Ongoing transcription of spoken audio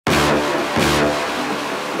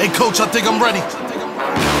Hey coach, I think I'm ready.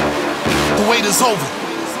 The wait is over.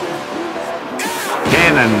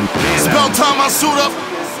 Cannon. It's about time I suit up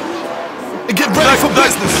and get ready for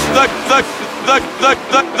business. The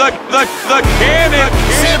cannon.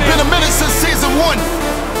 See, it's been a minute since season 1.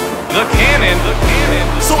 The cannon.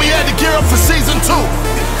 So we had to gear up for season 2.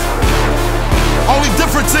 Only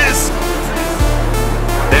difference is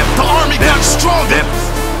the army got stronger.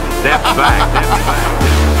 That's fact.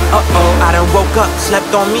 I done woke up,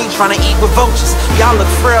 slept on me, trying to eat with vultures. Y'all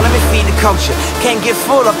look frail, let me feed the culture. Can't get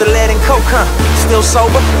full of the lead and coke, huh? Still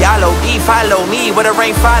sober? Y'all OD, follow me. Where the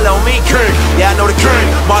rain follow me. King, yeah, I know the king.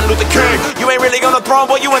 Martin Luther King. You ain't really on the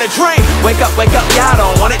throne, boy, you in a dream. Wake up, y'all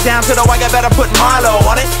don't want it. Down to the white, I better put Milo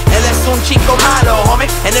on it. And that's un chico malo,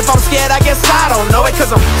 homie. And if I'm scared, I guess I don't know it.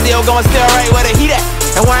 Cause I'm still going still right where the heat at.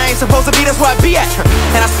 And where I ain't supposed to be, that's where I be at.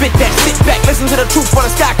 And I spit that, sit back, listen to the truth when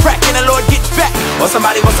the sky crack and the Lord gets back. Or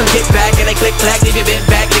somebody wants some get back and they click clack, leave you bent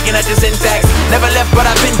back, looking at your syntax. Never left, but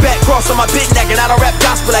I've been back, cross on my bit neck, and I don't rap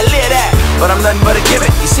gospel, I live that. But I'm nothing but a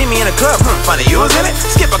gimmick. You see me in the club, funny, you was in it.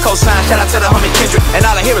 Skip a cosign, shout out to the homie Kendrick. And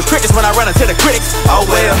all I hear is crickets when I run into the critics. Oh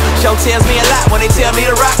well, show tells me a lot when they tell me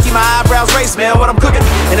to rock. Keep my eyebrows raised, smell what I'm cooking.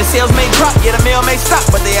 And the sales may drop, yeah, the mail may stop,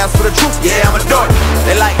 but they ask for the truth, yeah, I'm a dork.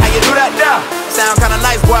 They like how you do that now. Sound kinda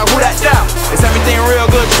nice, boy, who that down? Is everything real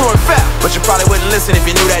good, true and fair? But you probably wouldn't listen if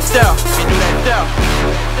you knew that down.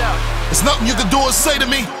 There's nothing you can do or say to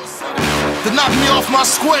me to knock me off my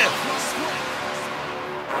square.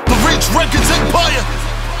 The Reach Records Empire,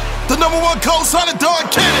 the #1 co-signer Don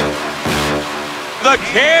Cannon. The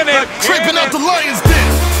cannon. Creeping out the lion's den.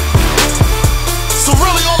 So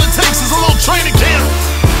really all it takes is a little training camp,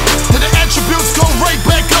 and the attributes go right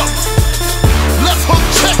back up. Left hook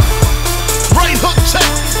check, right hook check,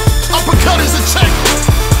 uppercut is a check,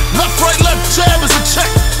 left jab is a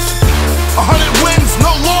check. 100 wins,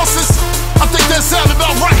 no losses. I think that sounded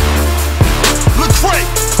about right. Lecrae,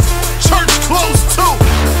 church closed too.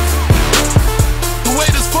 The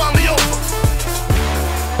wait is finally over.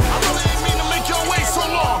 I really didn't mean to make y'all wait so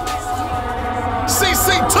long.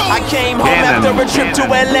 CC2. I came home after a trip to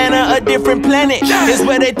Atlanta, a different planet. It's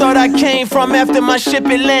where they thought I came from after my ship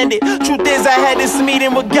had landed. Truth is, I had this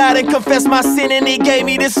meeting with God and confessed my sin, and He gave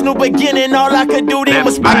me this new beginning. All I could do then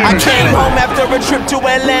was I came home after a trip to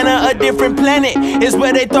Atlanta, a different planet. It's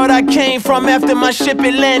where they thought I came from after my ship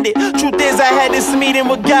had landed. Truth is, I had this meeting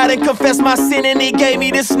with God and confessed my sin, and He gave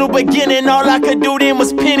me this new beginning. All I could do then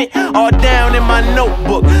was pin it all down in my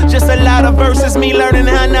notebook. Just a lot of verses. Me learning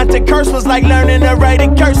how not to curse was like learning to write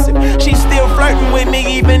in cursive. She's still flirting with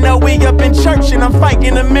me even though we up in church, and I'm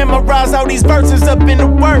fighting to memorize all these verses up in the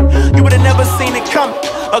word. You would've never seen it coming.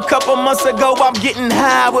 A couple months ago I'm getting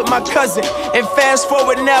high with my cousin, and fast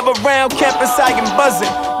forward now around campus I am buzzing.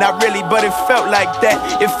 Not really, but it felt like that.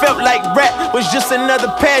 It felt like rap was just another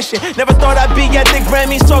passion. Never thought I'd be at the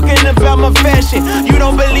Grammys talking about my fashion. You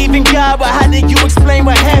don't believe in God, but how did you explain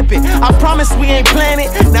what happened? I promise we ain't planning.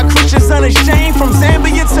 Now Christians unashamed from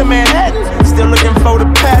Zambia to Manhattan, still looking for the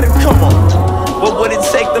pattern. Come on, what would it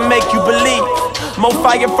take to make you believe? More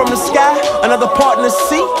fire from the sky, another part in the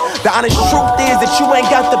sea. The honest truth is that you ain't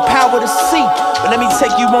got the power to see. But let me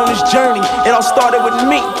take you on this journey. It all started with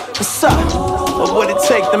me. What's up? What would it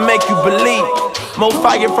take to make you believe? More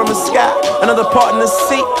fire from the sky, another part in the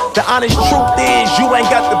sea. The honest truth is you ain't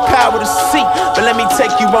got the power to see. But let me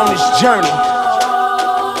take you on this journey.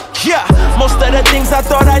 Yeah, most of the things I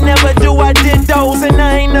thought I'd never do, I did those. And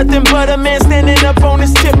I ain't nothing but a man standing up on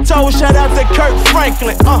his tiptoes. Shout out to Kirk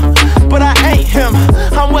Franklin, but I ain't him.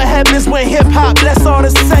 I'm what happens when hip-hop bless all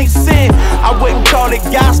the saints sin. I wouldn't call it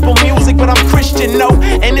gospel music, but I'm Christian, no.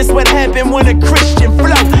 And it's what happened when a Christian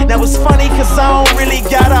flow. Now it's funny cause I don't really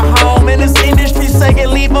got a home in this industry, saying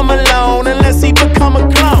leave him alone unless he become a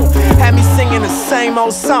clone. Had me singing the same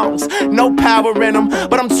old songs, no power in them,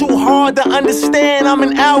 but I'm too hard to understand, I'm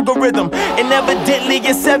an algorithm. And evidently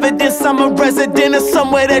it's evidence I'm a resident of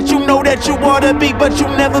somewhere that you know that you ought to be, but you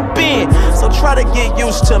never been. So try to get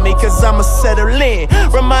used to me, cause I'ma settle in,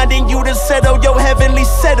 reminding you to settle your heavenly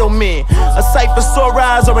settlement. A sight for sore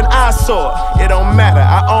eyes or an eyesore, it don't matter,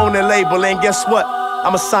 I own the label, and guess what?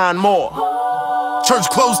 I'ma sign more. Church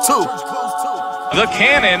closed too. The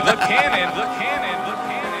cannon. The cannon. The cannon. The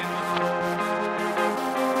cannon.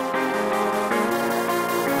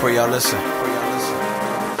 Pray y'all listen.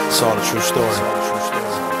 It's all a true story.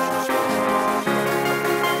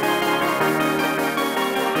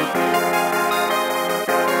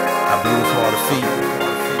 I bleed for all the feet,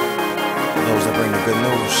 those that bring the good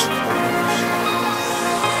news.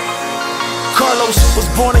 Carlos was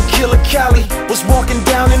born in Killer Cali, was walking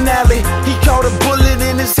down an alley. He caught a bullet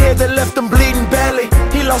in his head that left him bleeding badly.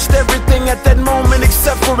 He lost everything at that moment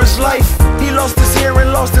except for his life. He lost his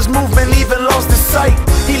hearing, lost his movement, even lost his sight.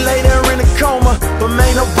 He lay there in a coma, but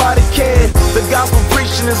man, nobody cared. The gospel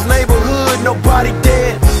preached in his neighborhood, nobody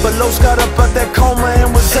dared. But Los got up out that coma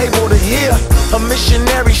and was able to hear. A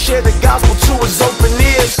missionary shared the gospel to his open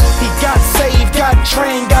ears. He got saved, got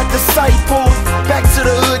trained, got discipled. Back to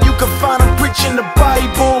the hood, you can find him preaching the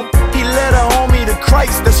Bible. He led a homie to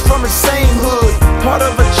Christ that's from his same hood. Part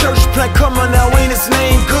of a church plant, come on now, ain't his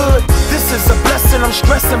name good? This is a blessing, I'm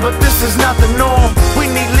stressing, but this is not the norm. We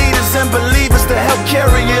need leaders and believers to help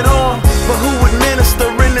carry it on. But who would minister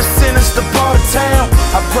in this sinister part of town?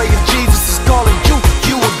 I pray if Jesus is calling you,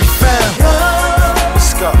 you will be found.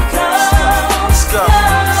 Let's go. Let's go.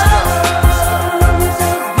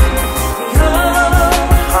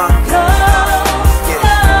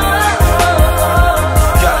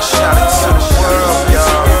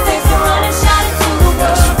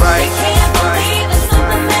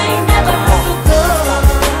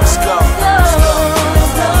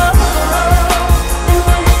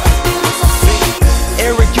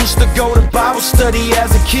 Study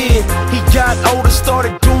as a kid, he got older,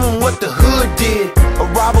 started doing what the hood did. A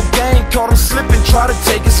rival gang caught him slipping, tried to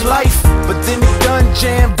take his life, but then the gun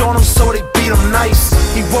jammed on him, so they beat him nice.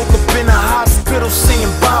 He woke up in a hospital singing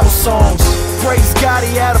Bible songs. Praise God,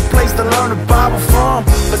 he had a place to learn the Bible from.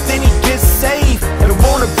 But then he gets saved and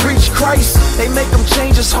wanna preach Christ. They make him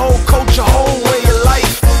change his whole culture, whole way of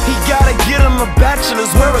life. He gotta get him a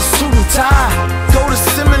bachelor's, wear a suit and tie, go to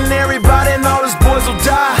seminary, by then all his boys will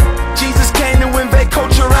die. Jesus came to invade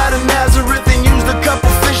culture out of Nazareth and used a couple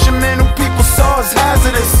fishermen who people saw as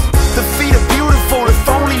hazardous. The feet are beautiful if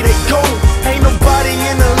only they go. Ain't nobody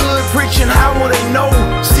in the hood preaching, how will they know?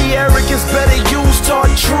 See, Eric is better used, taught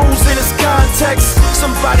truths in his context.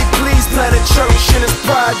 Somebody please plant a church in his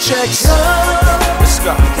projects. Let's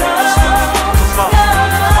go. Come on.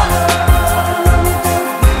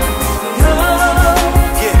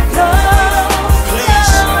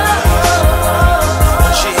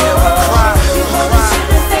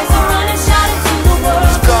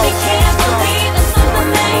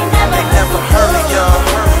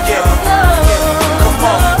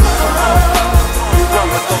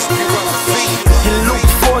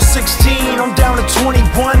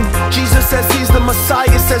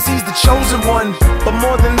 Messiah says he's the chosen one, but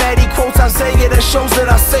more than that he quotes Isaiah that shows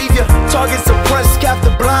that our Savior targets oppressed,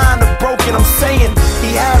 captive, blind, the broken. I'm saying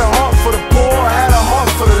he had a heart for the poor, had a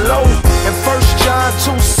heart for the low. And 1 John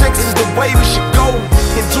 2:6 is the way we should go.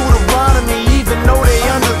 In Deuteronomy, even though they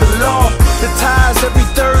under the law, the tithes every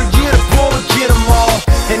 3rd year, the poor will get them all.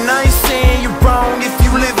 And I ain't saying you're wrong if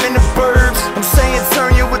you live in the burbs. I'm saying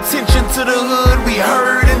turn your attention to the hood we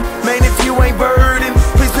hurtin'. Man, if you ain't burdened,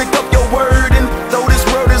 please pick up your word. And though this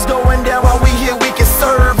world is going down, while we here we can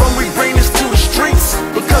serve. And we bring this to the streets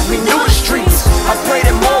because we knew the streets. I pray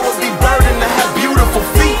that more will be burdened to have beautiful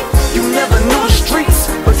feet. You never knew the streets,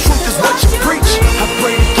 but truth is what you preach. I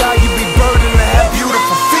pray to God you be burdened to have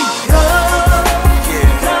beautiful feet.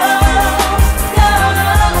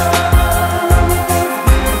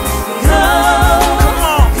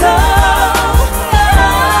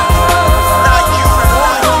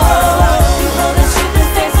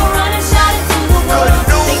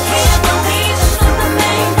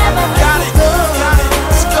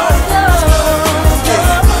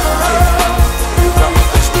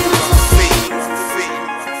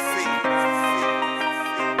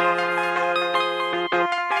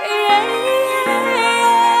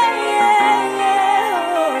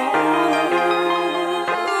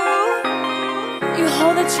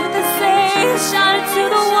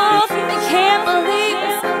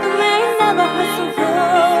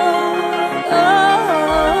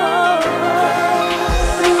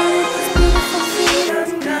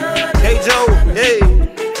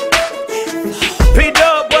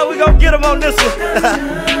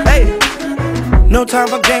 No time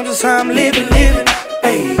for games, it's how I'm living.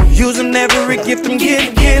 Ay, using every gift I'm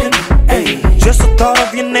getting. Ay, just the thought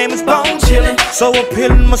of your name is bone chilling. So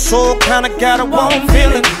appealing, my soul kinda got a warm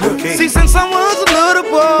feeling. Okay. See, since I was a little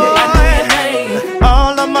boy,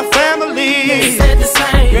 all of my family said the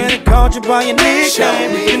same. Granny called you by your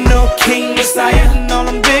nickname. You know, King Messiah and all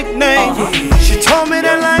them big names. She told me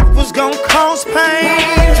that life was gonna cause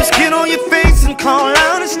pain. Just get on your face and call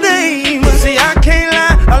out his name. See, I can't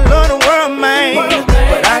lie, I love the world, man,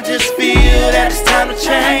 but I just feel that it's time to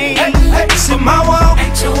change. See, my walk,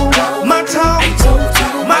 my talk,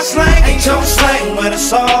 my slang ain't your slang, but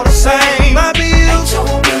it's all the same. My bills,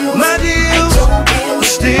 my deals, but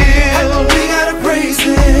still we gotta praise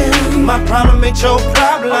him. My problem ain't your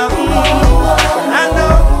problem. I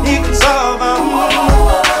know he can solve them.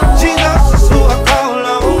 Jesus is who I call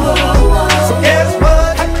on. So guess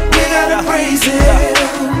what? We gotta praise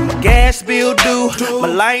him. My gas bill due, my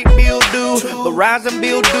light bill due, the rising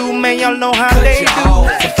bill due. Man, y'all know how they do.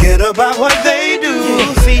 Forget about what they do.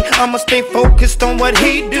 See, I'ma stay focused on what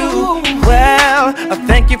he do. Well, I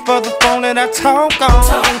thank you for the phone that I talk on.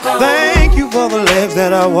 Thank you for the legs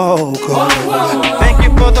that I walk on. Thank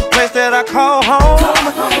you for the place that I call home.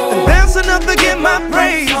 And that's enough to get my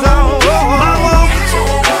praise on. My walk,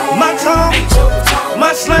 my talk,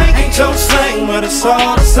 my slang ain't your slang, but it's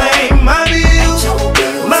all the same. My bills,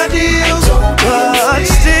 my deals, but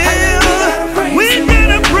still, we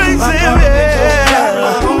gotta praise him,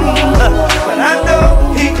 yeah. But I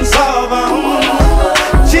know he can solve them.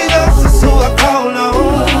 Jesus is who I call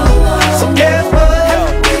on. So guess what?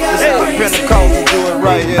 Hey, Pentecostal do it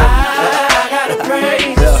right here. I gotta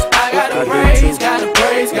praise, I gotta praise, gotta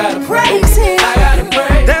praise, gotta praise him. I gotta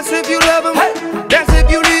praise. That's if you love him, that's if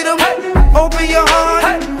you need him. Open your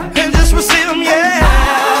heart and just receive him, yeah.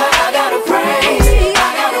 I gotta praise, I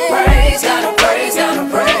gotta praise, gotta praise, gotta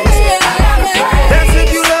praise. I gotta praise. That's if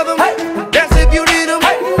you love him, that's if you need him.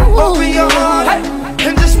 Open your heart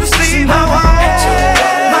and just receive my heart.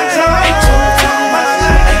 My time, my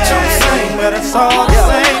slang, but it's all the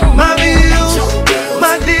same. My bills,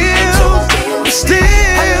 my deals, still.